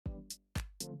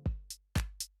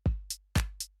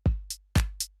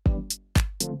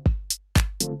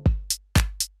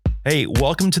Hey,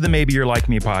 welcome to the Maybe You're Like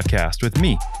Me podcast with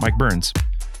me, Mike Burns.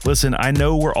 Listen, I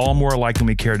know we're all more alike than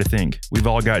we care to think. We've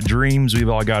all got dreams, we've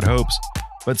all got hopes,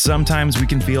 but sometimes we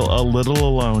can feel a little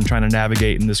alone trying to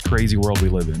navigate in this crazy world we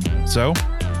live in. So,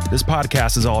 this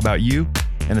podcast is all about you,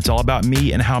 and it's all about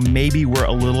me and how maybe we're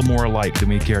a little more alike than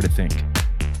we care to think.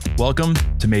 Welcome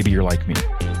to Maybe You're Like Me.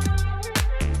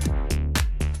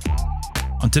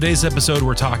 On today's episode,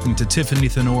 we're talking to Tiffany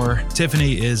Thenor.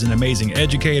 Tiffany is an amazing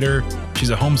educator. She's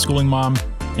a homeschooling mom,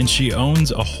 and she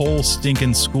owns a whole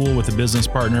stinking school with a business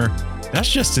partner.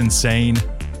 That's just insane.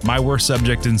 My worst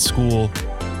subject in school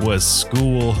was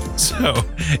school. So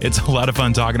it's a lot of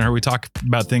fun talking to her. We talk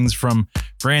about things from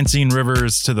Francine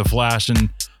Rivers to The Flash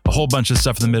and a whole bunch of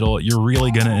stuff in the middle. You're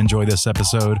really going to enjoy this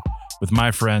episode with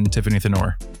my friend, Tiffany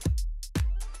Thenor.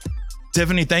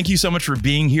 Tiffany, thank you so much for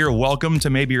being here. Welcome to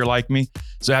Maybe You're Like Me.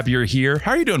 So happy you're here.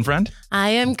 How are you doing, friend? I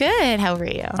am good. How are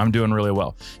you? I'm doing really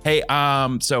well. Hey,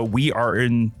 so we are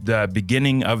in the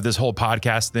beginning of this whole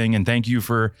podcast thing, and thank you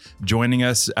for joining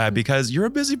us because you're a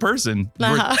busy person.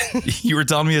 You were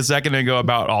telling me a second ago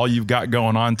about all you've got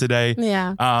going on today.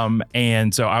 Yeah.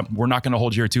 And so we're not going to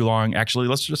hold you here too long. Actually,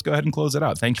 let's just go ahead and close it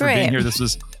out. Thanks for being here. This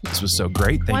was so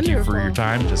great. Thank you for your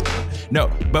time.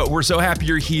 But we're so happy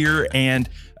you're here, and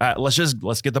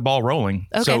let's get the ball rolling.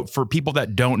 Okay. So for people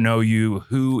that don't know you,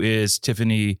 who is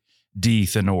Tiffany D.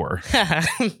 Thenor?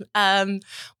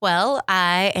 Well,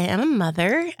 I am a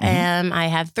mother, and I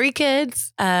have 3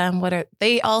 kids.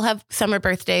 They all have summer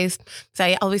birthdays, so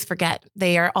I always forget.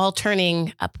 They are all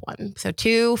turning up one. So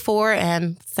 2, 4,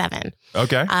 and 7.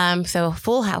 Okay. So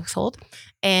full household.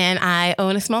 And I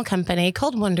own a small company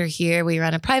called Wonder Here. We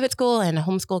run a private school and a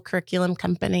homeschool curriculum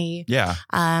company. Yeah.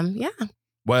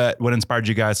 What inspired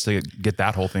you guys to get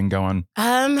that whole thing going?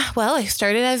 Well, I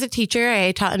started as a teacher.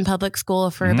 I taught in public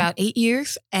school for about 8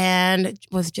 years and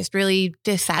was just really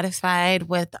dissatisfied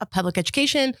with public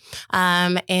education,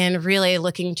 and really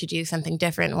looking to do something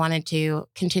different. Wanted to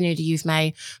continue to use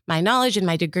my knowledge and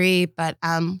my degree, but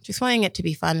just wanting it to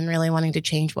be fun and really wanting to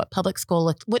change what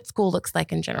school looks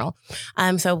like in general.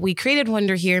 So we created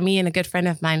Wonder Here, me and a good friend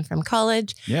of mine from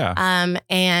college. Yeah.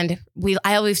 And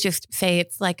I always just say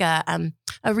it's like a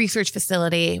research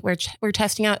facility where we're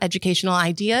testing out educational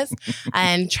ideas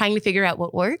and trying to figure out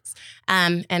what works.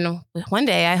 And one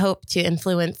day I hope to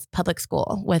influence public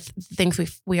school with things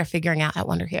we are figuring out at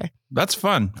Wonder Here. That's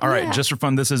fun. All right. Just for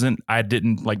fun. I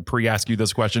didn't pre-ask you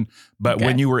this question, but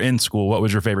when you were in school, what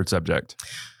was your favorite subject?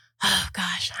 Oh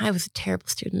gosh, I was a terrible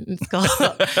student in school.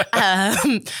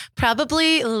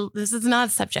 Probably, this is not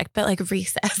a subject, but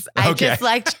recess. I just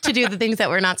liked to do the things that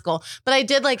were not school, but I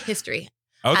did like history.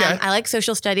 Okay. I like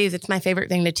social studies. It's my favorite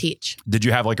thing to teach. Did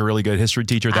you have a really good history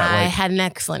teacher I had an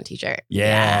excellent teacher.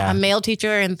 Yeah. A male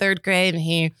teacher in 3rd grade, and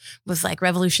he was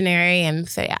revolutionary. And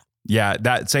so, yeah. Yeah.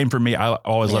 That same for me. I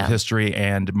always loved history,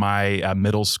 and my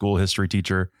middle school history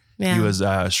teacher, he was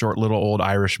a short little old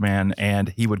Irish man, and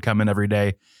he would come in every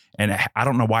day. And I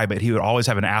don't know why, but he would always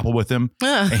have an apple with him,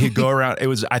 and he'd go around.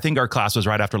 I think our class was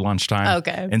right after lunchtime.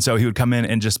 Okay. And so he would come in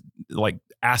and just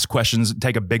ask questions,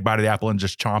 take a big bite of the apple and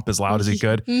just chomp as loud as he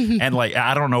could. And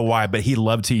I don't know why, but he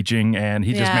loved teaching, and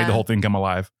he just made the whole thing come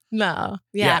alive. No.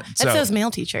 Yeah. It's those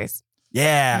male teachers.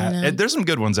 Yeah. There's some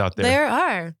good ones out there. There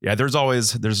are. Yeah. There's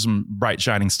some bright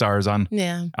shining stars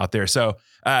out there. So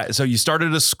you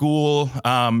started a school.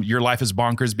 Your life is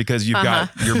bonkers because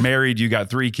you're married, you got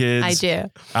 3 kids. I do.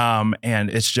 And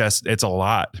it's a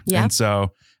lot. Yeah. And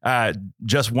so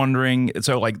just wondering,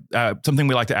 something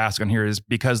we like to ask on here is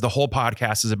because the whole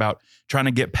podcast is about trying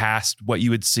to get past what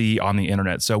you would see on the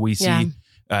internet. So we see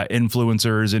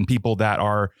influencers and people that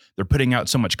they're putting out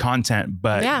so much content,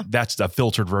 but that's the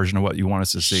filtered version of what you want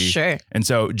us to see. Sure. And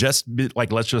so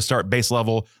let's just start base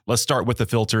level. Let's start with the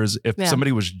filters. If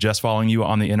somebody was just following you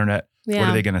on the internet, what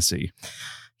are they going to see?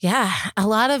 Yeah, a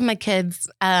lot of my kids.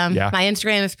 My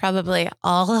Instagram is probably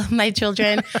all of my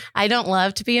children. I don't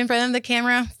love to be in front of the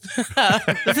camera.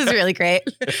 This is really great.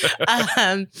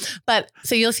 But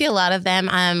so you'll see a lot of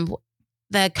them.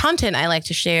 The content I like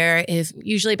to share is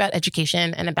usually about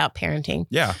education and about parenting.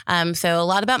 Yeah. So a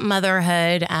lot about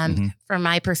motherhood from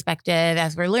my perspective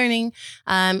as we're learning,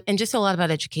 and just a lot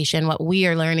about education, what we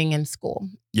are learning in school.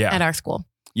 Yeah. At our school.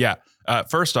 Yeah.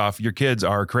 First off, your kids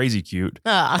are crazy cute.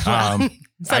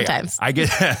 Sometimes I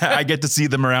get to see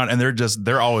them around, and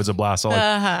they're always a blast.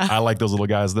 I like those little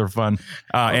guys. They're fun.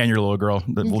 And your little girl.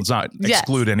 Let's not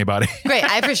exclude anybody. Great.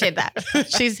 I appreciate that.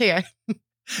 She's here.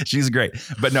 She's great.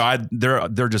 But no,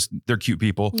 they're cute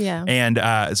people. Yeah. And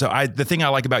so the thing I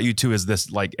like about you too is this,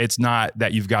 it's not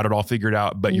that you've got it all figured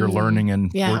out, but you're learning,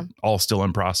 and we're all still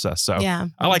in process. So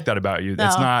I like that about you.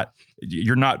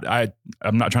 you're not,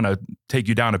 I'm not trying to take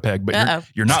you down a peg, but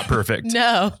you're not perfect.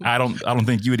 No, I don't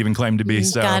think you would even claim to be.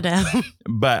 So,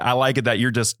 but I like it that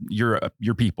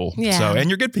you're people. Yeah. So, and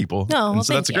you're good people. No, and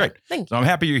so that's great. So I'm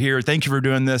happy you're here. Thank you for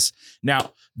doing this.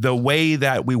 Now, the way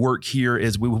that we work here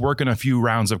is we work in a few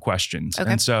rounds of questions. Okay.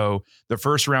 And so the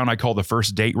first round I call the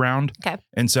first date round. Okay.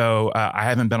 And so I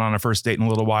haven't been on a first date in a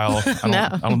little while.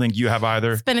 I don't think you have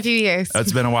either. It's been a few years.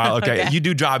 It's been a while. Okay. You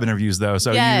do job interviews though.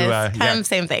 So yes, kind of the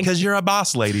same thing. Because you're a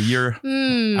boss lady. You're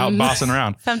out bossing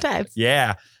around. Sometimes.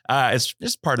 Yeah. It's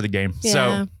just part of the game. Yeah.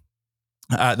 So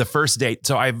the first date.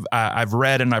 So I've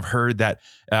read and I've heard that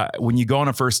when you go on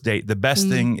a first date, the best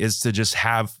thing is to just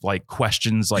have like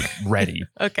questions like ready.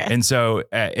 Okay. And so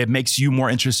it makes you more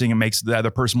interesting. It makes the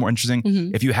other person more interesting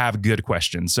if you have good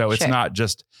questions. So it's not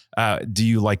just, do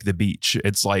you like the beach?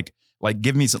 It's like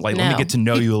give me some, let me get to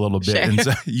know you a little bit. And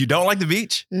so you don't like the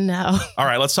beach? No. All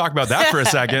right, let's talk about that for a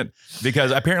second,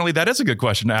 because apparently that is a good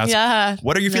question to ask. Yeah.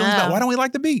 What are your feelings about why don't we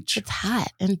like the beach? It's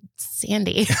hot and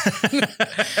sandy.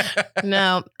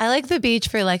 No, I like the beach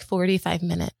for like 45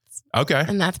 minutes. Okay.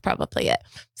 And that's probably it.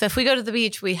 So if we go to the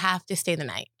beach, we have to stay the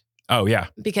night. Oh, yeah.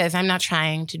 Because I'm not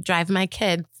trying to drive my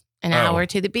kids an hour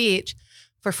to the beach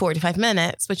for 45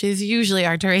 minutes, which is usually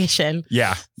our duration.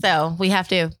 Yeah. So we have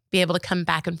to be able to come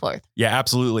back and forth. Yeah,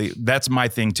 absolutely. That's my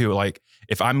thing too. Like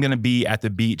if I'm going to be at the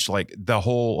beach, like the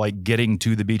whole like getting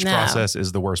to the beach process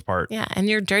is the worst part. Yeah. And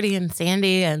you're dirty and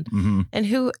sandy and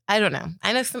I don't know.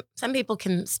 I know some people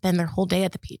can spend their whole day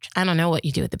at the beach. I don't know what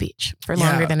you do at the beach for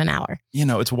longer than an hour. You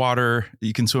know, it's water.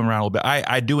 You can swim around a little bit.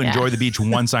 I do enjoy the beach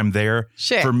once I'm there.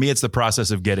 Sure. For me, it's the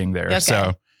process of getting there. Okay.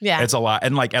 So it's a lot.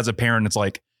 And like as a parent, it's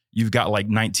like, you've got like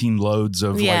 19 loads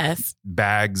of like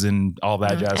bags and all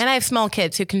that jazz. And I have small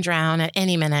kids who can drown at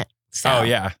any minute. So,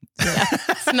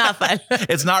 it's not fun.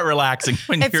 It's not relaxing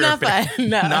when you're not fun.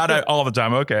 No. Not all the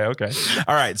time. Okay.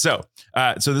 All right. So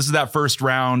this is that first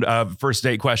round of first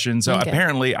date questions. So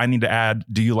apparently I need to add,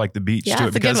 do you like the beach to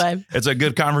it? Because it's a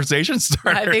good conversation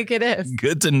starter. I think it is.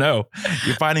 Good to know.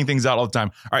 You're finding things out all the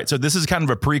time. All right. So this is kind of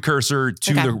a precursor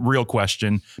to the real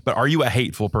question, but are you a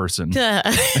hateful person?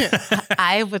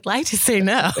 I would like to say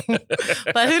no,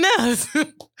 but who knows?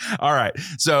 All right.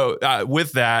 So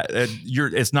with that,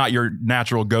 it's not your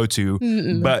natural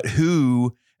go-to, but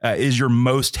who is your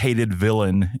most hated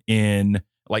villain in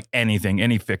like anything,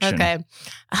 any fiction? Okay.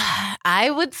 I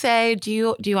would say, do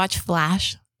you watch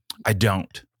Flash? I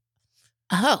don't.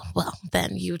 Oh, well,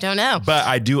 then you don't know. But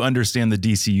I do understand the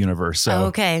DC universe. So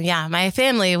okay, yeah. My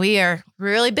family, we are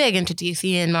really big into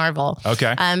DC and Marvel.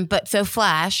 Okay. But so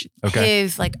Flash,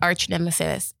 his like arch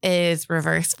nemesis is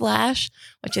Reverse Flash,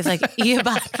 which is like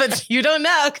Eobot, but you don't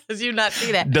know because you've not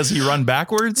seen it. Does he run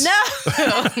backwards? No.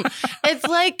 It's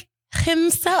like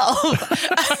himself.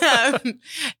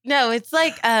 No, it's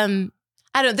like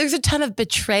there's a ton of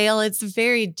betrayal. It's a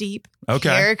very deep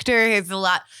character. It's a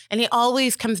lot. And he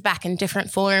always comes back in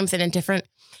different forms and in different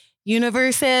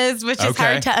universes, which is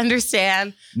hard to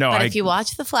understand. No, but if you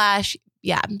watch The Flash,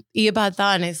 Eobot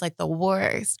Thawne is like the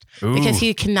worst. Ooh. Because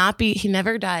he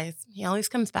never dies. He always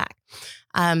comes back.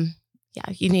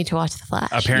 You need to watch The Flash.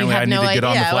 Apparently, I need to get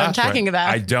on The Flash. What I'm talking about.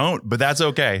 I don't, but that's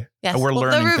okay. Yes. We're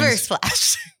learning the Reverse things.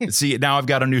 Flash. See, now I've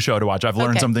got a new show to watch. I've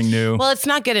learned something new. Well, it's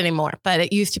not good anymore, but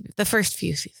it used to be. The first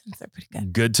few seasons are pretty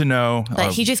good. Good to know.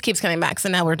 But he just keeps coming back, so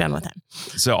now we're done with him.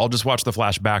 So I'll just watch The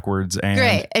Flash backwards. And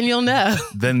great, and you'll know.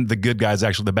 Then the good guy's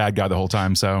actually the bad guy the whole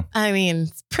time. So I mean,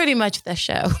 it's pretty much the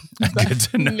show. Good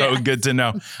to know. Good to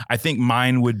know. I think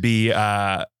mine would be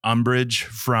Umbridge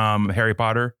from Harry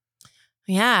Potter.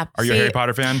 Yeah. Are you a Harry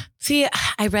Potter fan? See,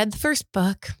 I read the first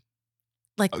book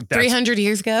like 300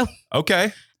 years ago.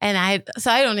 Okay. And I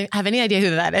don't have any idea who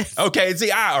that is. Okay.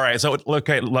 See, all right. So,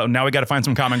 now we got to find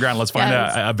some common ground. Let's find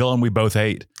a villain we both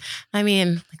hate. I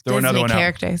mean, throw Disney another one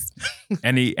characters.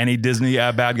 Any Disney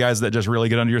bad guys that just really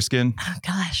get under your skin? Oh,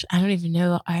 gosh. I don't even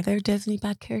know. Are there Disney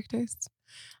bad characters?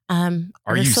 Are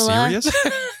Ursula? You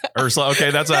serious? Ursula.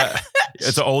 Okay. It's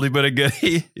an oldie but a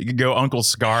goodie. You could go Uncle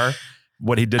Scar.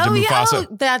 What he did to Mufasa.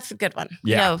 Oh, that's a good one.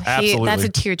 Yeah, absolutely. That's a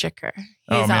tearjerker.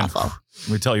 He's awful. Let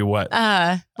me tell you what.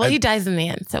 He dies in the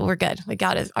end, so we're good. We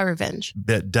got our revenge.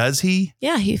 Does he?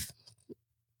 Yeah,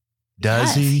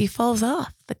 Does he? He falls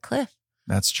off the cliff.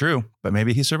 That's true, but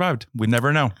maybe he survived. We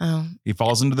never know. Oh. He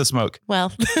falls into the smoke.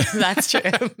 Well, that's true.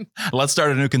 Let's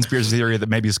start a new conspiracy theory that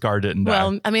maybe Scar didn't die.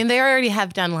 Well, I mean, they already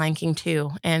have done Lion King 2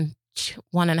 and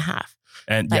 1.5.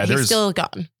 And but he's still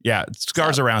gone. Yeah,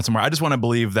 Scar's around somewhere. I just want to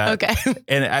believe that. Okay.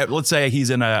 And let's say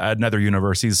he's in another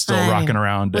universe. He's still rocking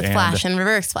around. With Flash and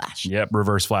Reverse Flash. Yep,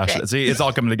 Reverse Flash. Great. See, it's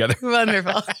all coming together.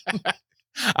 Wonderful.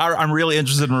 I'm really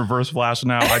interested in Reverse Flash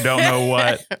now. I don't know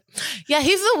what. Yeah,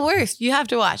 he's the worst. You have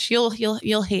to watch.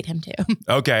 You'll hate him too.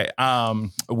 Okay.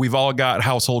 We've all got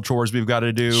household chores we've got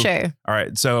to do. Sure. All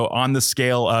right. So on the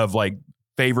scale of like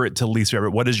favorite to least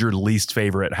favorite, what is your least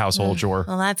favorite household chore?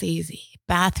 Well, that's easy.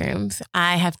 Bathrooms.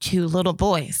 I have 2 little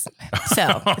boys,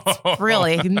 so it's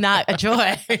really not a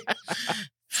joy.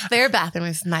 Their bathroom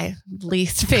is my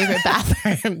least favorite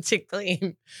bathroom to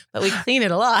clean, but we clean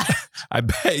it a lot. I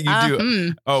bet you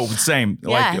do. Oh, same.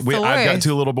 Yeah, I've got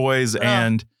 2 little boys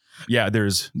and yeah,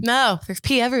 there's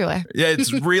pee everywhere. Yeah,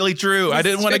 it's really true. I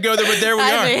didn't want to go there, but there we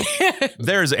are.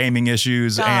 There's aiming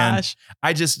issues. Gosh. And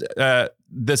I just,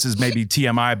 this is maybe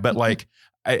TMI, but like,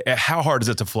 how hard is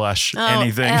it to flush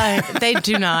anything? They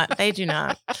do not. They do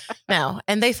not. No.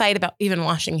 And they fight about even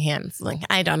washing hands. Like,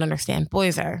 I don't understand.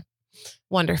 Boys are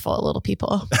wonderful little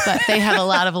people, but they have a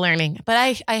lot of learning.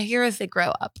 But I hear as they grow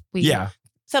up,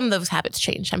 some of those habits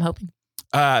change, I'm hoping.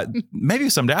 Maybe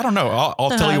someday. I don't know.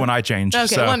 I'll tell you when I change. Okay,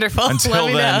 so wonderful. Until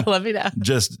then, let me know.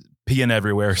 Just peeing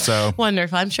everywhere. So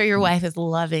wonderful. I'm sure your wife is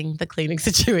loving the cleaning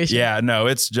situation. Yeah, no,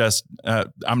 it's just,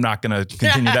 I'm not going to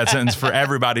continue that sentence for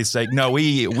everybody's sake. No,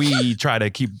 we try to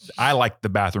keep, I like the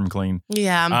bathroom clean.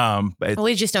 Yeah.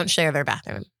 We just don't share their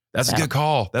bathroom. That's a good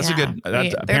call. That's a good their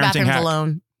parenting bathroom's hack.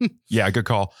 Alone. Yeah, good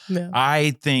call. Yeah.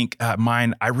 I think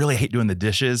mine, I really hate doing the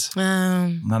dishes.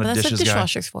 I'm not a dishes guy. That's what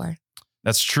dishwasher's for.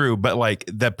 That's true. But like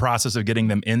the process of getting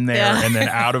them in there and then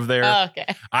out of there.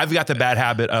 Okay. I've got the bad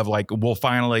habit of like, I'll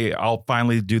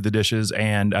finally do the dishes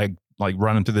and I like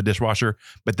run them through the dishwasher,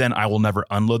 but then I will never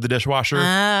unload the dishwasher. So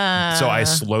I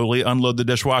slowly unload the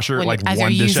dishwasher, like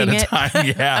one dish at a time.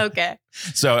 Yeah. Okay.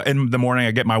 So in the morning,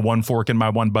 I get my 1 fork and my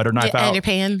 1 butter knife out. And your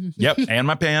pan. Yep. And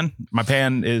my pan. My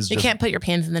pan is You can't put your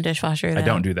pans in the dishwasher, though. I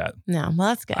don't do that. No. Well,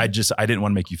 that's good. I didn't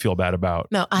want to make you feel bad about.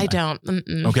 No, I don't.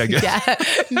 Mm-mm. Okay, good. Yeah.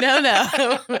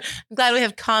 No. I'm glad we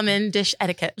have common dish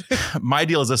etiquette. My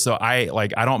deal is this, though. I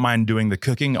don't mind doing the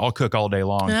cooking. I'll cook all day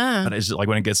long. But it's just like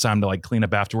when it gets time to like clean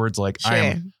up afterwards, like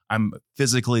sure. I'm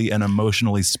physically and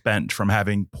emotionally spent from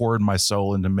having poured my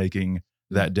soul into making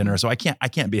that dinner. So I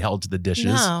can't be held to the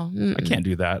dishes. No. I can't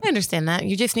do that. I understand that.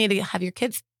 You just need to have your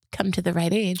kids come to the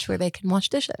right age where they can wash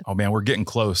dishes. Oh man, we're getting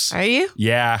close. Are you?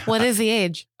 Yeah. What is the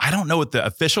age? I don't know what the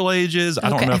official age is. I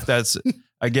don't know if that's,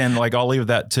 again, like I'll leave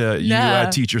that to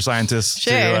you teacher scientists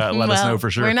to let us know for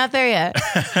sure. We're not there yet.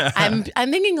 I'm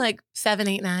thinking like 7,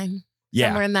 8, 9. Yeah.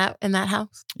 Somewhere in that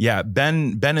house. Yeah.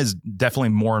 Ben is definitely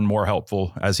more and more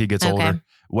helpful as he gets older.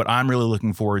 What I'm really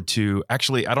looking forward to,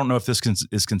 actually, I don't know if this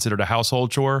is considered a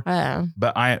household chore,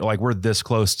 but we're this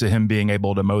close to him being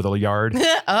able to mow the yard.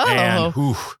 And,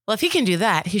 well, if he can do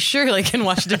that, he surely can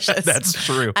wash dishes. That's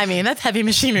true. I mean, that's heavy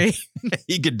machinery.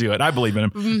 He could do it. I believe in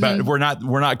him, but we're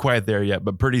not quite there yet.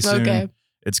 But pretty soon,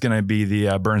 it's going to be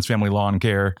the Burns Family Lawn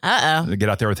Care. Get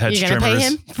out there with hedge trimmers. You're going to pay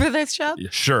him for this job?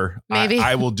 Sure. Maybe.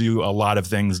 I will do a lot of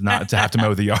things not to have to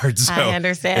mow the yard. So I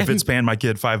understand. If it's paying my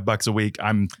kid $5 a week,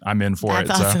 I'm in for it.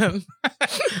 That's awesome.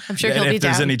 I'm sure he'll be down. If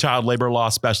there's any child labor law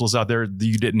specialists out there,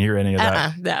 you didn't hear any of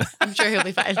that. No, I'm sure he'll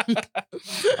be fine.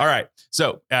 All right.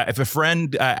 So if a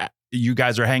friend, you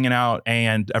guys are hanging out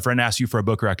and a friend asks you for a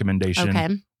book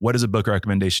recommendation, what is a book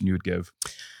recommendation you would give?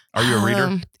 Are you a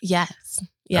reader? Yes.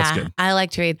 Yeah, I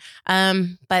like to read.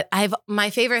 But my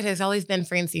favorite has always been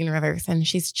Francine Rivers, and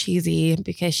she's cheesy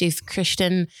because she's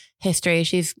Christian history.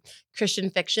 She's Christian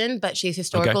fiction, but she's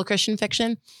historical Christian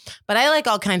fiction. But I like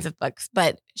all kinds of books,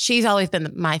 but she's always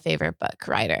been my favorite book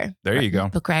writer. There you go.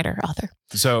 Book writer, author.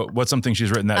 So what's something she's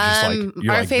written that just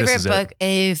our favorite book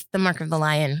is the Mark of the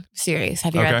Lion series.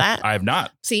 Have you read that? I have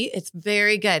not. See, it's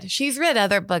very good. She's read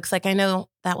other books. Like I know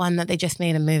that one that they just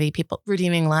made a movie,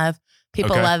 Redeeming Love.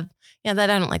 People love. Yeah, I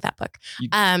don't like that book. You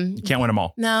can't win them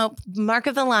all. No, Mark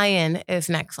of the Lion is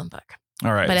an excellent book.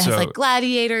 All right. But it has like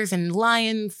gladiators and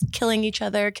lions killing each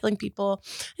other, killing people.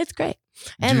 It's great.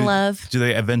 And love. Do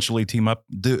they eventually team up?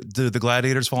 Do the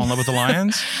gladiators fall in love with the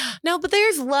lions? No, but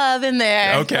there's love in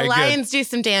there. Okay, the lions do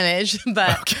some damage,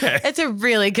 but it's a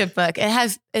really good book.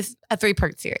 It's a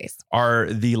 3-part series. Are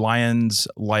the lions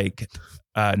like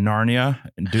Narnia?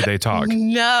 Do they talk?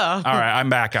 No. All right, I'm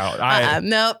back out.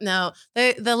 No.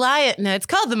 The lion. No, it's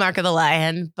called The Mark of the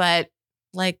Lion, but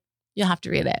like you'll have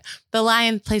to read it. The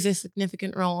lion plays a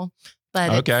significant role,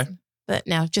 but but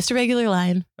no, just a regular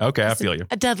lion. Okay, I feel you.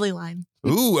 A deadly lion.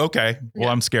 Ooh, okay. Well,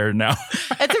 I'm scared now.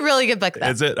 It's a really good book, though.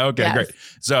 Is it? Okay, great.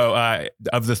 So,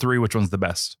 of the 3, which one's the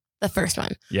best? The first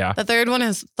one. Yeah. The third one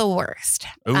is the worst.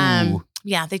 Ooh.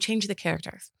 Yeah, they changed the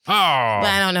characters. Oh. But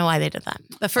I don't know why they did that.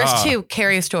 The first 2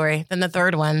 carry a story. Then the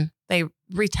third one, they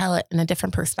retell it in a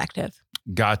different perspective.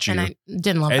 Got you. And I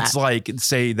didn't love it's that. like,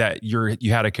 say that you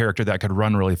had a character that could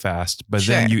run really fast, but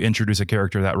Sure. then you introduce a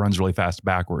character that runs really fast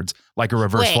backwards, like a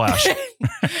reverse Flash.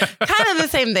 Kind of the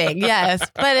same thing, yes.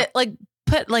 But it like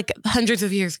put like hundreds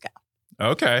of years ago.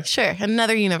 Okay. Sure.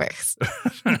 Another universe.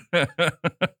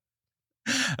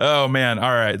 Oh man.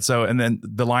 All right. So, and then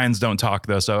the lions don't talk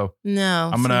though. So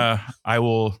no, I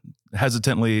will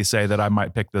hesitantly say that I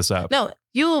might pick this up. No,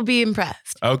 you will be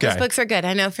impressed. Okay. Those books are good.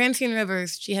 I know Francine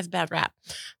Rivers, she has a bad rap,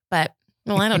 but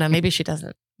well, I don't know. Maybe she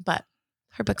doesn't, but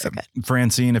her books are good.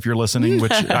 Francine, if you're listening,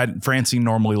 which Francine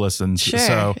normally listens. Sure,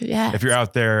 so yes. if you're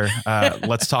out there,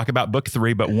 let's talk about book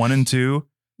 3, but 1 and 2,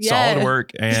 solid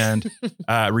work, and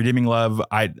Redeeming Love,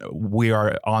 we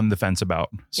are on the fence about.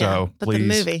 So but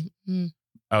please. the movie.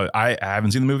 Oh, I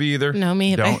haven't seen the movie either. No,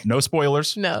 me either. No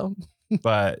spoilers. No.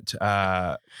 But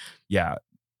yeah.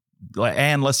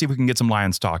 And let's see if we can get some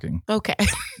lions talking. Okay.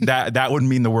 That would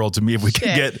mean the world to me if we could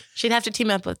get. She'd have to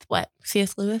team up with what?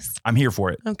 C.S. Lewis? I'm here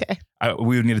for it. Okay.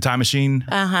 We would need a time machine.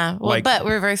 Well, but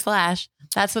Reverse Flash.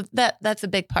 That's a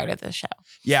big part of the show.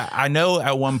 Yeah, I know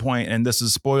at one point, and this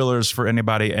is spoilers for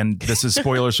anybody, and this is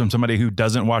spoilers from somebody who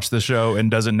doesn't watch the show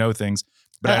and doesn't know things.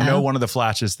 But I know one of the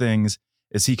Flash's things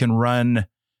is he can run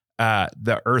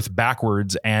the Earth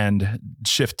backwards and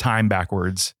shift time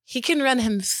backwards. He can run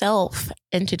himself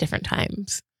into different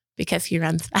times because he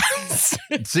runs fast.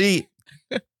 See,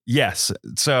 yes.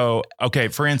 So, okay,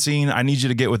 Francine, I need you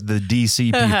to get with the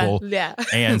DC people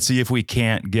and see if we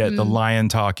can't get the lion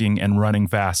talking and running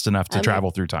fast enough to travel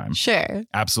through time. Sure.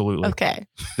 Absolutely. Okay.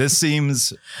 This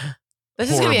seems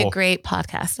This is going to be a great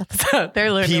podcast episode.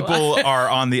 They're learning. People are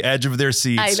on the edge of their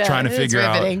seats trying to figure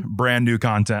out brand new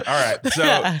content. All right.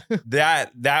 So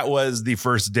that was the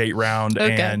first date round.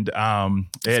 Okay. And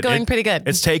it's going pretty good.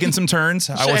 It's taken some turns.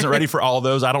 Sure. I wasn't ready for all of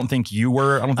those. I don't think you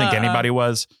were. I don't think anybody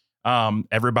was.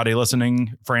 Everybody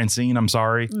listening, Francine, I'm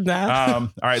sorry. No. All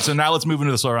right. So now let's move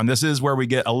into the slow round. This is where we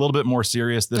get a little bit more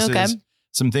serious. This is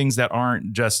some things that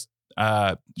aren't just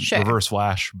reverse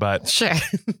Flash, but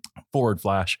forward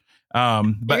Flash. But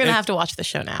you're going to have to watch the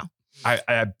show now.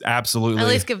 I absolutely. At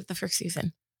least give it the first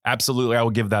season. Absolutely. I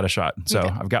will give that a shot. So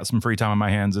I've got some free time on my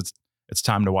hands. It's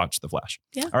time to watch The Flash.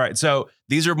 Yeah. All right. So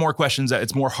these are more questions that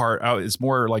it's more hard. It's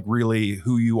more like really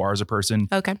who you are as a person.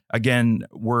 Okay. Again,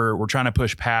 we're trying to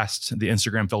push past the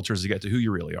Instagram filters to get to who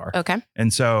you really are. Okay.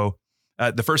 And so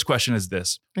the first question is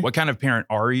this: what kind of parent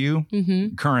are you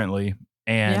currently?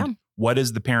 And what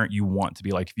is the parent you want to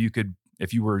be? Like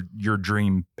if you were your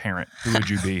dream parent, who would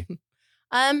you be?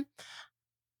 I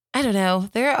don't know.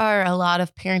 There are a lot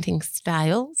of parenting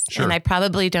styles, and I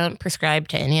probably don't prescribe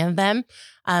to any of them.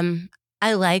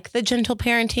 I like the gentle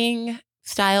parenting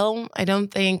style. I don't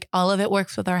think all of it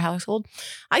works with our household.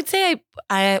 I'd say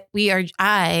I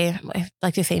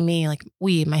like to say me, like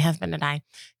we, my husband and I,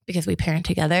 because we parent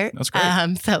together. That's great.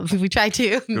 So we try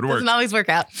to. Good work. Doesn't always work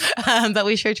out, but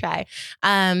we sure try.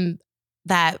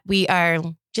 That we are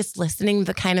just listening,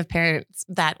 the kind of parents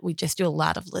that we just do a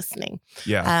lot of listening.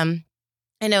 Yeah.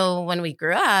 I know when we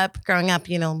growing up,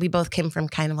 we both came from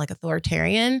kind of like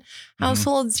authoritarian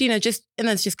households, and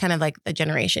that's just kind of like the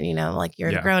generation, like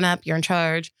you're the grown up, you're in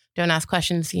charge, don't ask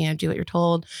questions, do what you're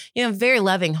told, very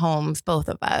loving homes, both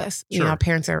of us, our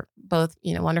parents are both,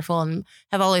 wonderful and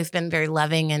have always been very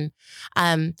loving. And,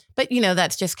 but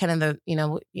that's just kind of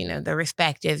the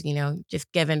respect is,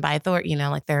 just given by authority,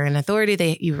 like they're an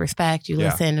authority, you respect, you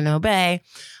listen and obey.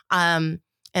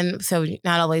 And so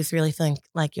not always really feeling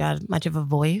like you had much of a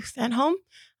voice at home.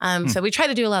 So we try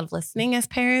to do a lot of listening as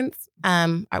parents.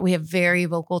 We have very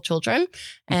vocal children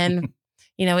and,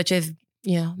 which is,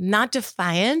 not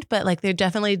defiant, but like they're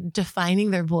definitely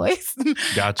defining their voice.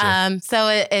 Gotcha. So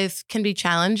it can be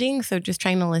challenging. So just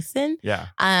trying to listen. Yeah.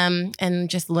 And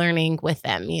just learning with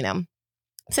them,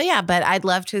 So yeah, but I'd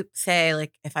love to say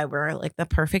like, if I were like the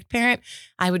perfect parent,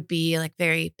 I would be like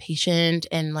very patient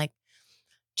and like,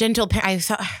 gentle.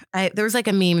 There was like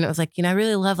a meme that was like, I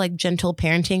really love like gentle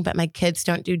parenting, but my kids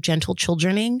don't do gentle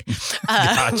childrening,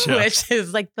 which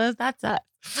is like, that's us.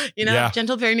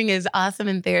 Gentle parenting is awesome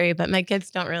in theory, but my kids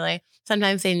don't really.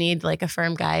 Sometimes they need like a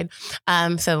firm guide.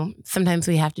 So sometimes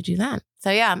we have to do that.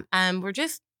 So yeah, we're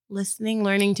just listening,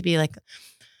 learning to be like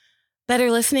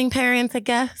better listening parents, I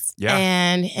guess. Yeah.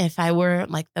 And if I were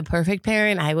like the perfect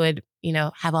parent, I would,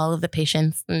 have all of the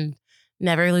patience and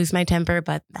never lose my temper,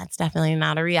 but that's definitely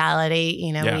not a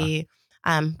reality.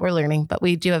 We're learning, but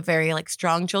we do have very like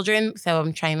strong children. So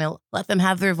I'm trying to let them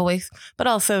have their voice, but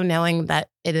also knowing that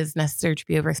it is necessary to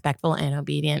be respectful and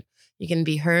obedient. You can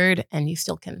be heard and you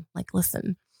still can like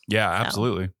listen. Yeah,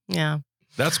 absolutely. Yeah.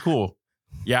 That's cool.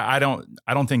 Yeah, I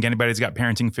don't think anybody's got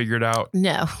parenting figured out.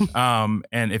 No.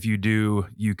 And if you do,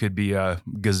 you could be a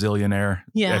gazillionaire.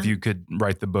 Yeah. If you could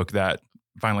write the book that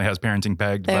finally has parenting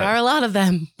pegged. There are a lot of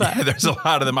them. But yeah, there's a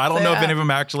lot of them. I don't know if any of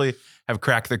them actually have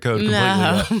cracked the code completely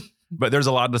yet. But there's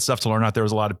a lot of stuff to learn out there.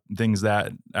 There's a lot of things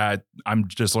that I'm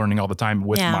just learning all the time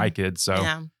with my kids.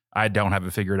 So I don't have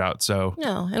it figured out. So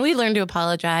no. And we learn to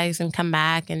apologize and come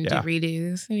back and do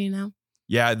redos,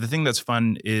 Yeah. The thing that's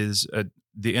fun is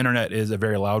the internet is a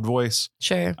very loud voice.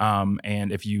 Sure.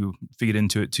 And if you feed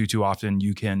into it too often,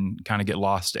 you can kind of get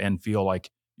lost and feel like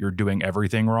you're doing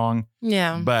everything wrong.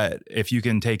 Yeah. But if you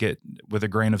can take it with a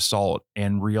grain of salt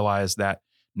and realize that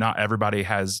not everybody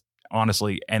has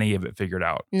honestly any of it figured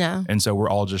out. No. And so we're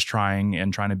all just trying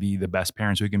to be the best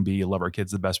parents we can be, love our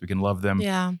kids the best we can love them.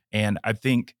 Yeah. And I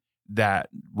think that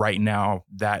right now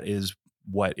that is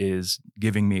what is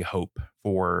giving me hope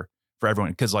for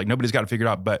everyone. Cause like nobody's got it figured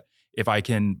out, but if I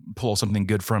can pull something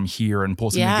good from here and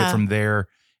pull something good from there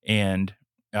and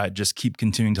just keep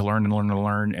continuing to learn and learn and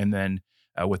learn. And then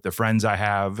with the friends I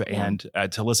have and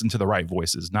to listen to the right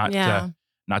voices, not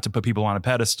to put people on a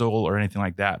pedestal or anything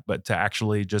like that, but to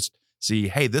actually just see,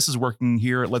 hey, this is working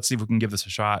here. Let's see if we can give this a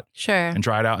shot. Sure. And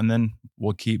try it out. And then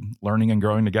we'll keep learning and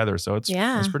growing together. So it's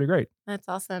pretty great. That's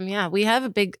awesome. Yeah. We have a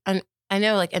big, I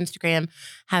know like Instagram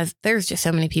there's just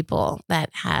so many people that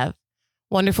have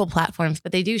wonderful platforms,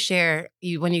 but they do share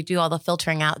when you do all the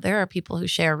filtering out, there are people who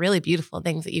share really beautiful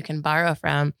things that you can borrow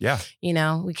from. Yeah.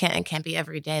 It can't be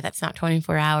every day. That's not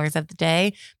 24 hours of the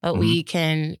day, but we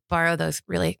can borrow those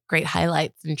really great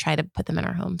highlights and try to put them in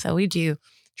our home. So we do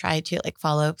try to like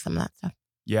follow up some of that stuff.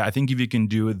 Yeah. I think if you can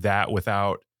do that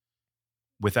without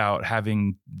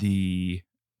having the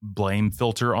blame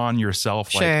filter on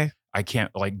yourself, sure. Like, I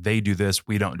can't, like, they do this,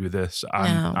 we don't do this.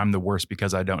 I'm the worst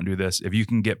because I don't do this. If you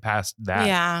can get past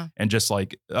that and just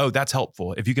like, oh, that's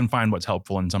helpful. If you can find what's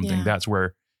helpful in something, that's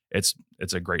where it's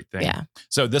a great thing. Yeah.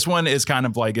 So this one is kind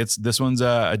of like, this one's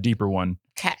a deeper one.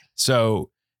 Okay. So,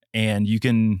 and you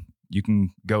can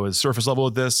go as surface level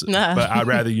with this, but I'd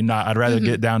rather you not. I'd rather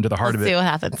get down to the heart of it. See what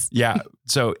happens. Yeah.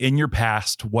 So in your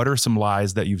past, what are some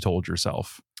lies that you've told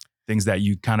yourself? Things that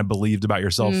you kind of believed about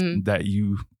yourself that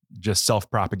you just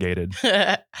self-propagated?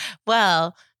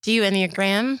 Well, do you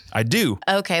Enneagram? I do.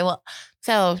 Okay. Well,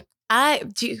 so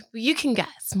you can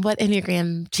guess what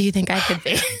Enneagram do you think I could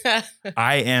be?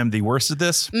 I am the worst at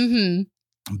this.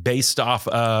 Based off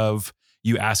of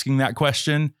you asking that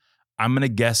question, I'm going to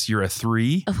guess you're a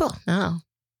 3. Oh, no.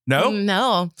 No?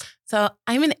 No. So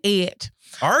I'm an 8.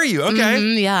 Are you?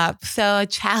 Okay. Yeah. So a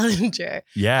challenger.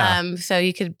 Yeah. So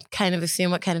you could kind of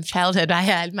assume what kind of childhood I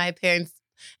had. My parents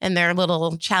and their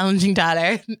little challenging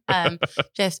daughter,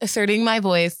 just asserting my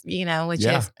voice, which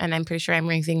is, and I'm pretty sure I'm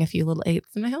raising a few little 8s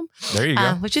in my home. There you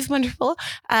go. Which is wonderful.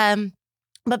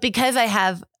 But because I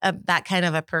have that kind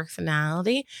of a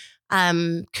personality,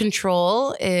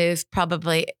 control is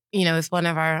probably, is one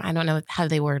of our, I don't know how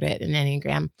they word it in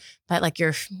Enneagram, but like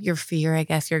your fear, I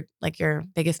guess, your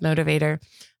biggest motivator.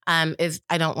 Is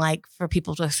I don't like for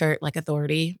people to assert like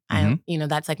authority.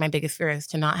 That's like my biggest fear is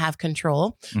to not have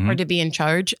control or to be in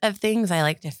charge of things. I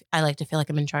like to feel like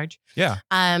I'm in charge. Yeah.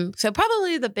 So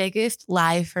probably the biggest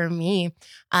lie for me,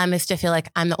 is to feel like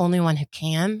I'm the only one who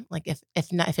can. Like if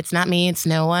it's not me, it's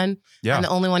no one. Yeah. I'm the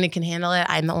only one who can handle it.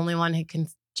 I'm the only one who can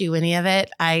do any of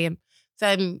it. I've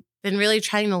been really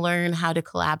trying to learn how to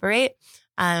collaborate,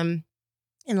 and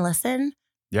listen.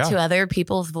 To other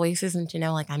people's voices and to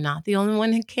know like I'm not the only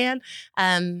one who can.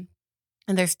 And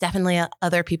there's definitely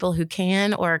other people who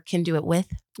can or can do it with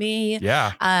me.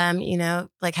 Yeah.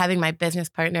 Like having my business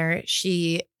partner,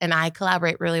 she and I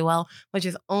collaborate really well, which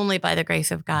is only by the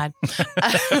grace of God.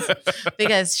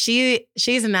 Because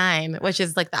she's a 9, which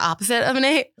is like the opposite of an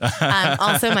 8.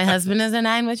 Also, my husband is a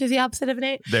 9, which is the opposite of an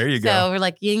 8. There you go. So we're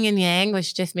like yin and yang,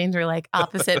 which just means we're like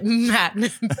opposite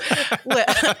magnets.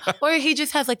 Or he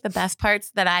just has like the best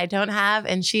parts that I don't have,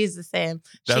 and she's the same.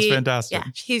 That's fantastic.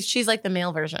 Yeah, she's like the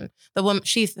male version. The woman,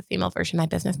 she's the female version, my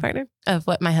business partner, of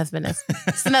what my husband is.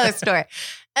 It's another story.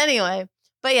 Anyway.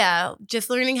 But yeah, just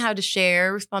learning how to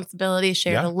share responsibility,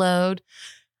 share the load,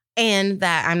 and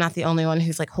that I'm not the only one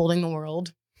who's like holding the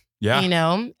world. Yeah.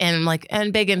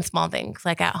 And big and small things.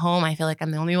 Like at home, I feel like I'm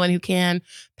the only one who can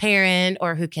parent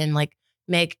or who can like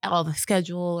make all the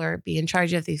schedule or be in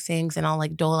charge of these things, and I'll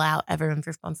like dole out everyone's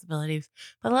responsibilities.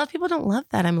 But a lot of people don't love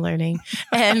that, I'm learning.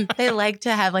 And they like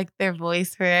to have like their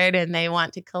voice heard and they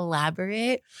want to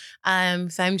collaborate.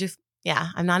 So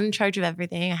I'm not in charge of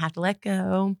everything. I have to let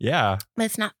go. Yeah. But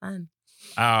it's not fun.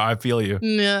 I feel you.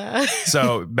 No.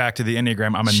 So back to the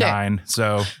Enneagram, I'm a 9.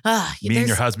 So me and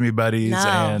your husband be buddies.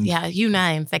 And yeah, you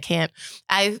 9s. I can't.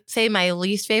 I say my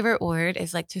least favorite word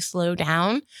is like to slow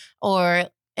down,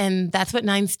 and that's what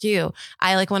 9s do.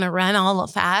 I like want to run all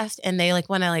fast, and they like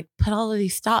want to like put all of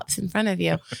these stops in front of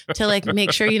you to like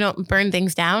make sure you don't burn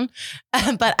things down.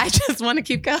 But I just want to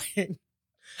keep going.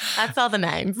 That's all the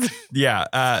 9s.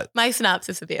 Yeah. My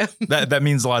synopsis of you. that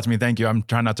means a lot to me. Thank you. I'm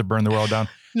trying not to burn the world down.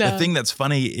 No. The thing that's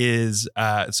funny is,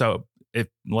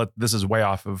 this is way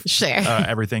off of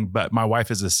everything, but my wife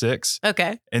is a 6.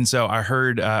 Okay. And so I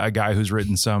heard a guy who's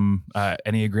written some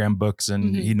Enneagram books,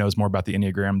 and he knows more about the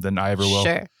Enneagram than I ever will.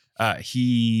 Sure.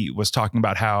 He was talking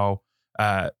about how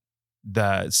the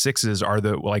 6s are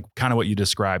the, like, kind of what you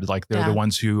described. Like they're the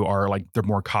ones who are like, they're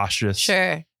more cautious.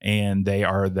 Sure. And they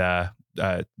are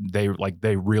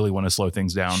they really want to slow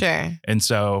things down. Sure. And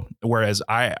so, whereas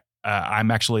I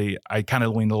kind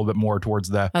of lean a little bit more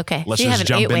towards let's just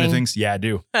jump into things. Yeah, I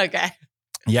do. Okay.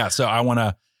 Yeah. So I want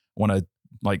to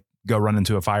like go run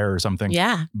into a fire or something.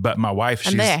 Yeah. But my wife,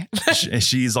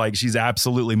 she's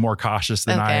absolutely more cautious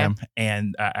than I am.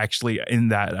 And actually in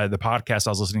that, the podcast I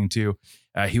was listening to,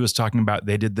 he was talking about,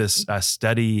 they did this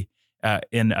study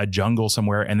in a jungle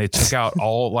somewhere, and they took out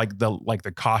all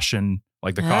the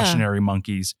cautionary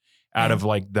monkeys out of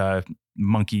like the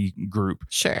monkey group.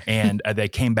 Sure. And they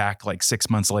came back like 6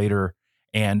 months later,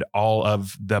 and all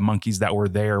of the monkeys that were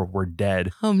there were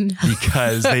dead. Oh no.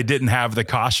 Because they didn't have the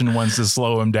caution ones to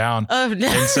slow them down. Oh no.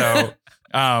 And so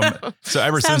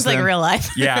ever since then, like real life.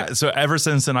 Yeah. So ever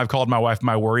since then, I've called my wife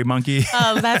my worry monkey.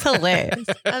 Oh, that's hilarious.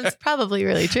 That's probably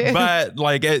really true. But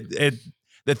like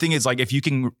the thing is, like, if you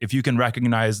can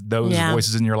recognize those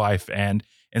voices in your life, and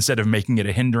instead of making it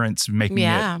a hindrance, making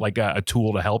it like a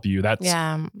tool to help you,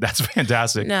 that's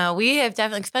fantastic. No, we have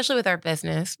definitely, especially with our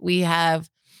business, we have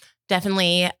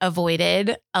definitely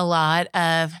avoided a lot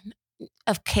of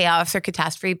chaos or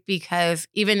catastrophe, because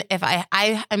even if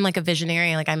I'm like a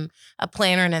visionary, like I'm a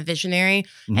planner and a visionary,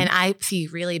 and I see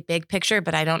really big picture,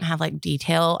 but I don't have like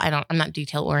detail. I'm not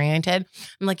detail oriented.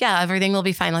 I'm like, yeah, everything will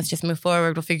be fine. Let's just move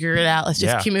forward. We'll figure it out. Let's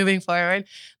just keep moving forward.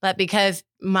 But because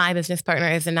my business partner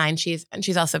is a 9, she's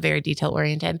also very detail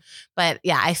oriented. But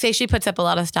yeah, I say she puts up a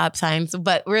lot of stop signs,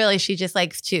 but really she just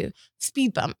likes to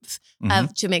speed bumps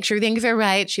to make sure things are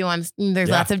right. There's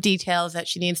lots of details that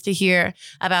she needs to hear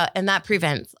about, and that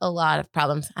prevents a lot of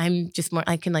problems. I'm just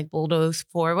I can like bulldoze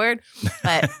forward,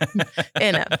 but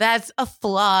that's a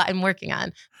flaw I'm working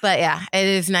on. But yeah, it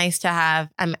is nice to have,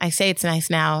 I say it's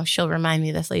nice now. She'll remind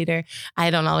me this later.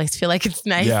 I don't always feel like it's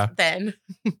nice then.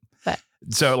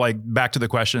 So like back to the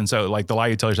question. So like the lie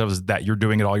you tell yourself is that you're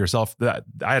doing it all yourself. That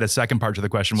I had a second part to the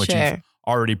question, which you've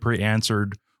already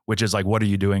pre-answered, which is like, what are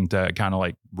you doing to kind of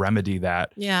like remedy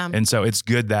that? Yeah. And so it's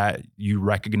good that you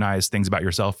recognize things about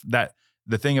yourself. That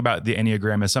the thing about the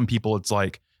Enneagram is some people, it's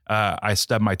like, I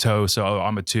stubbed my toe, so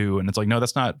I'm a 2. And it's like, no,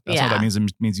 that's not what that means.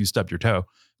 It means you stubbed your toe.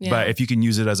 Yeah. But if you can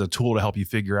use it as a tool to help you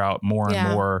figure out more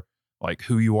and more like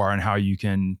who you are and how you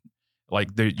can, like,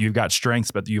 you've got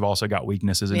strengths, but you've also got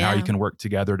weaknesses, and how you can work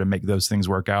together to make those things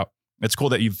work out. It's cool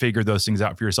that you've figured those things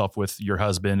out for yourself with your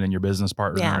husband and your business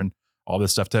partner and all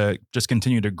this stuff to just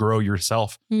continue to grow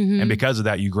yourself. And because of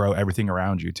that, you grow everything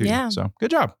around you too. Yeah. So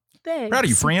good job. Thanks. Proud of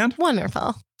you, friend.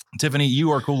 Wonderful. Tiffany,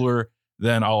 you are cooler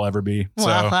than I'll ever be.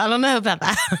 Well, so I don't know about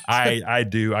that. I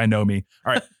do. I know me.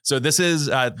 All right. So this is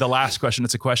the last question.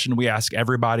 It's a question we ask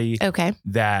everybody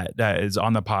that is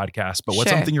on the podcast. But what's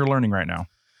something you're learning right now?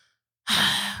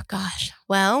 Gosh.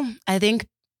 Well, I think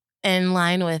in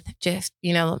line with just,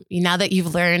 now that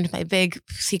you've learned my big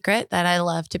secret that I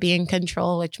love to be in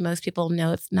control, which most people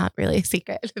know it's not really a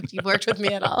secret if you've worked with me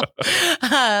at all.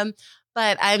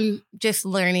 But I'm just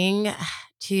learning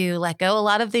to let go a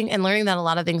lot of things, and learning that a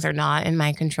lot of things are not in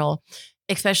my control,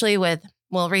 especially with,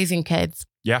 raising kids.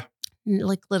 Yeah.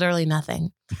 Like literally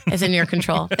nothing is in your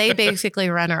control. They basically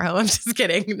run our home. I'm just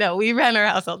kidding. No, we run our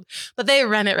household, but they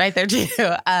run it right there too.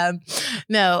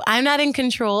 No, I'm not in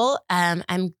control.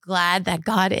 I'm glad that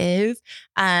God is.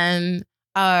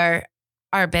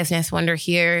 Our business wonder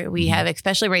here. We have,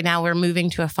 especially right now, we're moving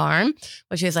to a farm,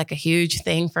 which is like a huge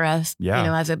thing for us,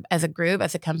 as a group,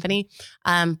 as a company.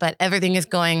 But everything is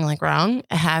going like wrong.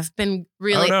 It has been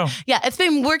really, it's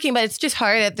been working, but it's just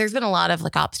hard. There's been a lot of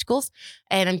like obstacles,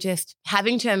 and I'm just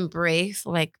having to embrace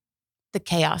like the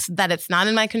chaos, that it's not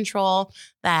in my control,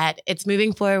 that it's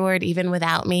moving forward even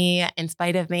without me, in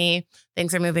spite of me.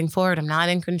 Things are moving forward. I'm not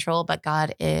in control, but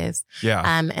God is. Yeah.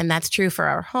 And that's true for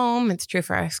our home. It's true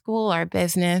for our school, our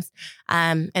business.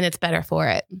 And it's better for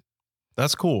it.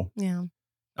 That's cool. Yeah.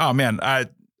 Oh man.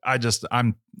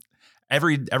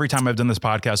 every time I've done this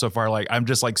podcast so far, like I'm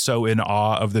just like so in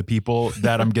awe of the people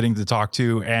that I'm getting to talk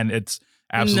to. And it's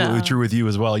absolutely true with you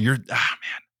as well. Man,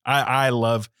 I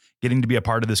love getting to be a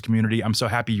part of this community. I'm so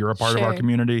happy you're a part of our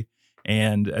community.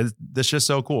 And that's just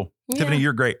so cool. Yeah. Tiffany,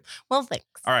 you're great. Well, thanks.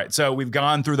 All right. So we've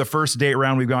gone through the first date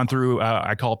round. We've gone through,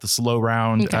 I call it the slow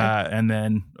round. Okay. And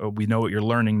then we know what you're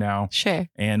learning now. Sure.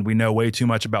 And we know way too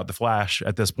much about the Flash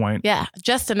at this point. Yeah.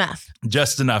 Just enough.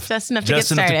 Just enough to get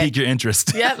started. To pique your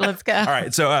interest. Yep. Let's go. All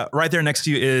right. So right there next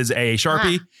to you is a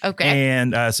Sharpie. Okay.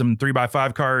 And some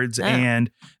 3x5 cards. And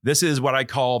this is what I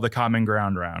call the common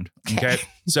ground round. Okay.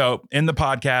 So in the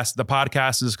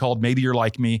podcast is called Maybe You're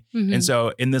Like Me. Mm-hmm. And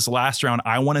so in this last round,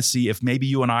 I want to see if maybe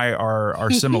you and I are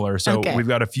similar. So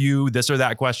we've got a few this or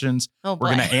that questions. We're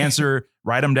going to answer,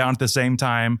 write them down at the same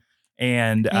time.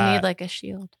 And I need like a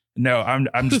shield. No,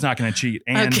 I'm just not going to cheat.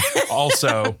 And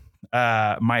also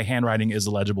my handwriting is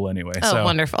illegible anyway. Oh,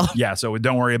 wonderful. Yeah. So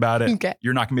don't worry about it. Okay.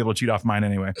 You're not going to be able to cheat off mine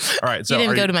anyway. All right. So you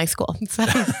didn't go to my school. So.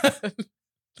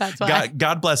 That's why.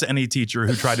 God bless any teacher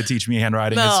who tried to teach me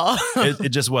handwriting. No. It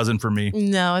just wasn't for me.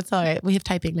 No, it's all right. We have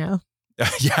typing now.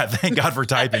 Yeah, thank God for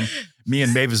typing. Me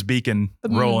and Mavis Beacon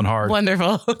rolling hard.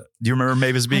 Wonderful. Do you remember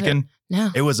Mavis Beacon? No.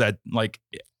 It was a like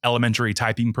elementary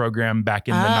typing program back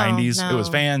in the 90s. No. It was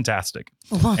fantastic.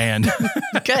 Well, and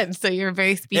good. So you're a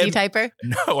very speedy typer?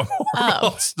 No, I'm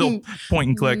horrible. Still point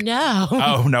and click. No.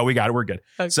 Oh, no, we got it. We're good.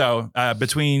 Okay. So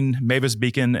between Mavis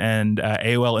Beacon and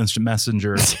AOL Instant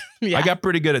Messenger, I got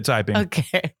pretty good at typing.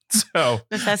 Okay. So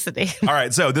necessity. All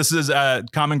right. So this is a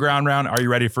common ground round. Are you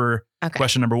ready for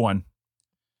question number 1?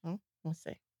 We'll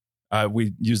see.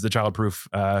 We use the childproof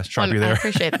Sharpie there. I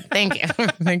appreciate it. Thank you.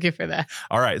 Thank you for that.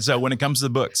 All right. So when it comes to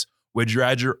the books, would you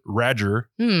Roger,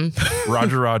 Sure.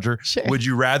 Would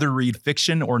you rather read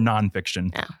fiction or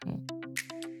nonfiction? No.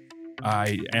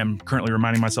 I am currently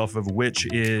reminding myself of which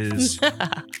is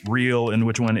real and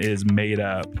which one is made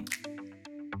up.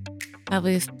 I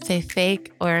would say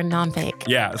fake or non-fake.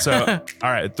 Yeah. So,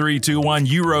 all right. 3, 2, 1.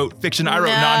 You wrote fiction. I wrote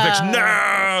nonfiction.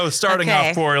 No, starting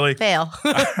off poorly. Fail.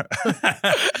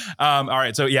 All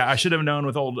right. So yeah, I should have known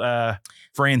with old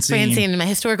Francine, my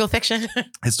historical fiction.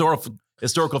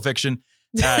 historical fiction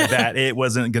that it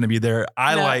wasn't going to be there.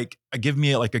 Give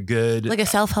me like a good, like a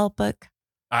self-help book.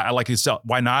 I like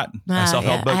why not a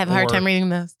self-help book? I have a hard time reading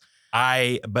those.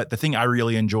 But the thing I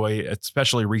really enjoy,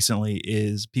 especially recently,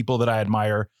 is people that I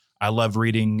admire. I love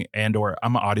reading or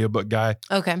I'm an audiobook guy.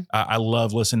 Okay. I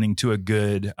love listening to a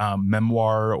good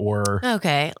memoir or.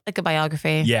 Okay. Like a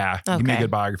biography. Yeah. Okay. Give me a good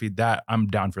biography. That I'm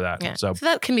down for that. Yeah. So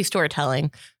that can be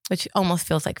storytelling, which almost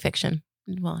feels like fiction.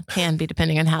 Well, it can be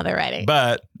depending on how they're writing.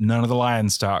 But none of the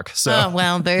lions talk. So. Oh,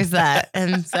 well, there's that.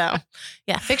 And so,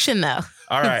 yeah, fiction though.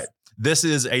 All right. This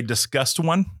is a discussed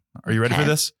one. Are you ready for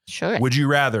this? Sure. Would you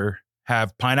rather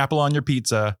have pineapple on your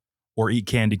pizza or eat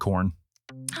candy corn?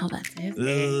 Oh, that's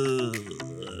easy.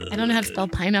 I don't know how to spell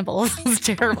pineapple. It's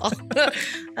terrible.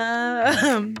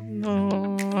 I'm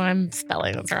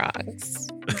spelling this wrong.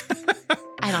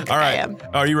 I don't think I am.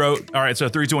 Oh, you wrote, all right, so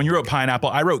 3, 2, 1. You wrote pineapple.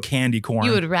 I wrote candy corn.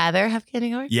 You would rather have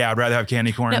candy corn? Yeah, I'd rather have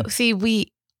candy corn. No, see,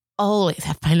 we always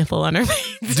have pineapple on our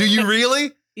pizza. Do you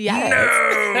really?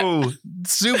 Yes. No.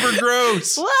 Super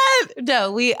gross. What?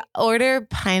 No, we order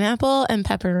pineapple and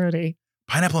pepperoni.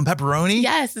 Pineapple and pepperoni?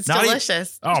 Yes, it's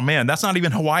delicious. Oh man, that's not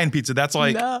even Hawaiian pizza. That's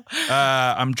like,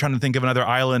 I'm trying to think of another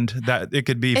island that it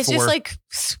could be. It's just like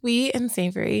sweet and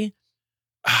savory.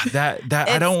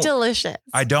 It's delicious.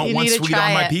 I don't want sweet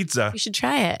on my pizza. You should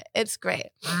try it. It's great.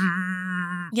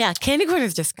 Yeah, candy corn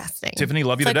is disgusting. Tiffany,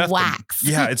 love you to death. Wax.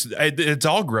 Yeah, it's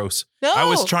all gross. No. I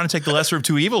was trying to take the lesser of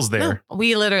two evils there. No,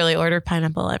 we literally order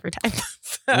pineapple every time.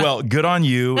 Well, good on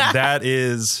you. That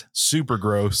is super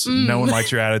gross. No one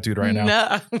likes your attitude right now.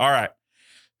 No. All right.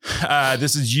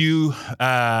 This is you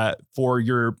for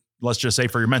your, let's just say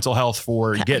for your mental health,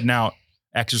 for getting out,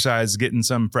 exercise, getting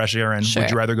some fresh air in. Sure.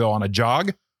 Would you rather go on a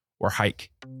jog or hike?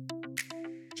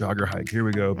 Jog or hike. Here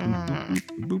we go.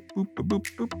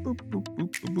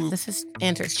 This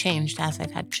answer's changed as I've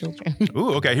had children.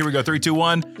 Ooh, okay. Here we go. 3, 2,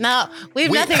 1. No, we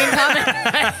have nothing in common.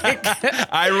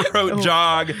 I wrote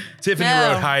jog. Tiffany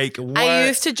wrote hike. What? I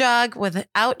used to jog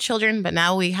without children, but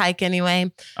now we hike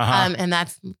anyway. And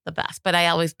that's the best. But I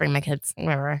always bring my kids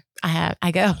wherever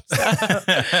I go.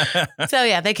 So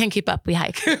yeah, they can keep up. We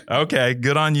hike. Okay.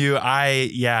 Good on you.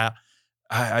 I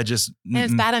just. And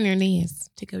it's bad on your knees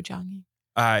to go jogging.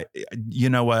 You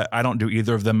know what? I don't do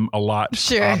either of them a lot,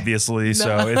 obviously.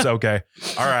 So it's okay.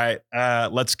 All right.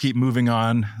 Let's keep moving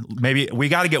on. Maybe we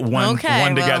got to get one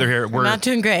together here. We're not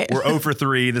doing great. We're 0 for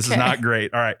 3. This is not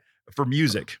great. All right. For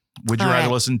music, would you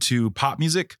rather listen to pop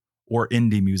music or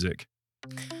indie music?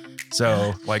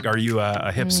 So, like, are you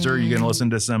a hipster? Are you going to listen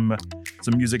to some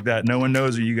music that no one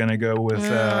knows? Or are you going to go with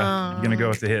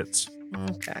the hits?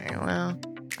 Okay, well,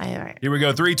 all right. Here we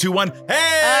go. 3, 2, 1.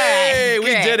 Hey, we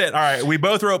did it. All right. We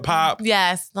both wrote pop.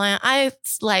 Yes. I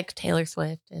like Taylor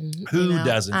Swift. And who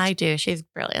doesn't? I do. She's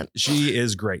brilliant. She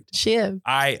is great. She is.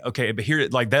 But here,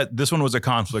 like that, this one was a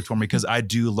conflict for me because I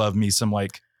do love me some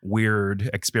like weird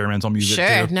experimental music.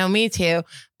 Sure. Too. No, me too.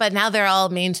 But now they're all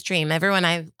mainstream. Everyone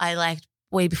I liked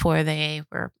way before they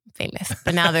were famous,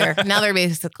 but now they're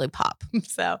basically pop.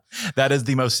 So that is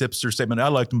the most hipster statement. I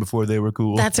liked them before they were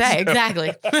cool. That's right.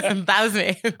 Exactly. That was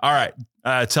me. All right.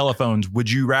 Telephones.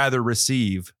 Would you rather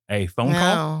receive a phone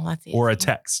call or a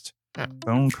text?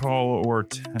 Phone call or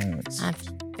text? That's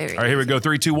very all right. Here we go.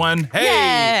 3, 2, 1.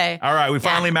 Hey. Yay. All right. We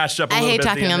finally matched up a little bit. I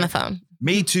hate talking on the phone.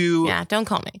 Me too. Yeah, don't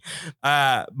call me.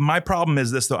 My problem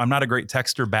is this, though. I'm not a great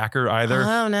texter backer either.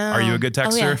 Oh, no. Are you a good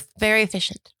texter? Oh, yeah. Very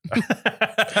efficient.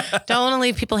 Don't want to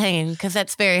leave people hanging because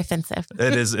that's very offensive.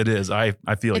 It is. I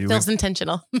feel you. It feels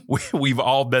intentional. We've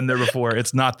all been there before.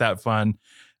 It's not that fun.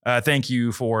 Thank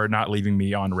you for not leaving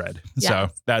me on red. Yeah.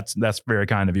 So that's very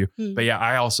kind of you. But yeah,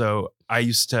 I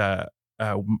used to,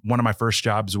 one of my first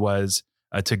jobs was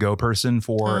a to-go person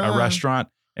for a restaurant.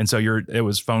 And so it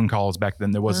was phone calls back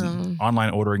then. There wasn't online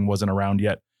ordering wasn't around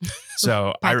yet.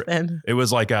 So it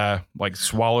was like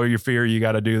swallow your fear. You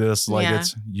got to do this. Like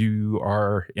you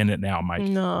are in it now, Mike.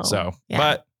 No. So,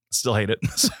 but still hate it.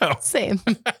 So same.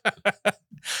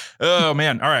 Oh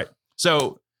man. All right.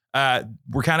 So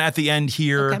we're kind of at the end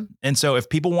here. Okay. And so if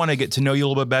people want to get to know you a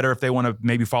little bit better, if they want to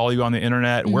maybe follow you on the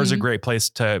internet, where's a great place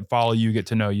to follow you, get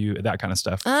to know you, that kind of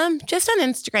stuff? Just on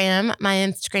Instagram. My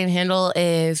Instagram handle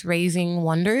is Raising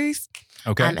Wonders.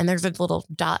 Okay. And there's a little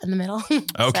dot in the middle.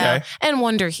 Okay. And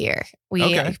Wonder here.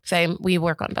 We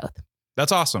work on both.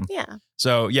 That's awesome. Yeah.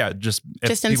 So yeah, just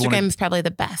Instagram is probably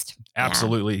the best.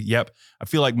 Absolutely. Yeah. Yep. I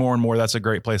feel like more and more that's a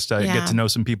great place to get to know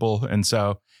some people.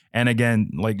 And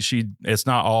again, like it's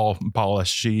not all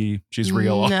polished. She's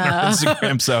real on her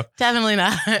Instagram. So definitely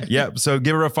not. Yeah. So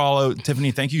give her a follow.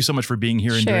 Tiffany, thank you so much for being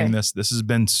here and doing this. This has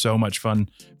been so much fun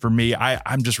for me.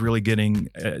 I'm just really getting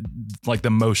like the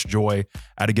most joy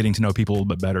out of getting to know people a little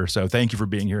bit better. So thank you for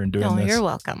being here and doing this. You're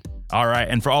welcome. All right.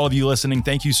 And for all of you listening,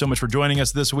 thank you so much for joining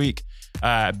us this week.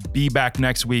 Be back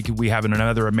next week. We have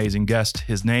another amazing guest.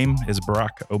 His name is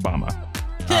Barack Obama.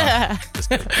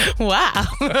 Wow.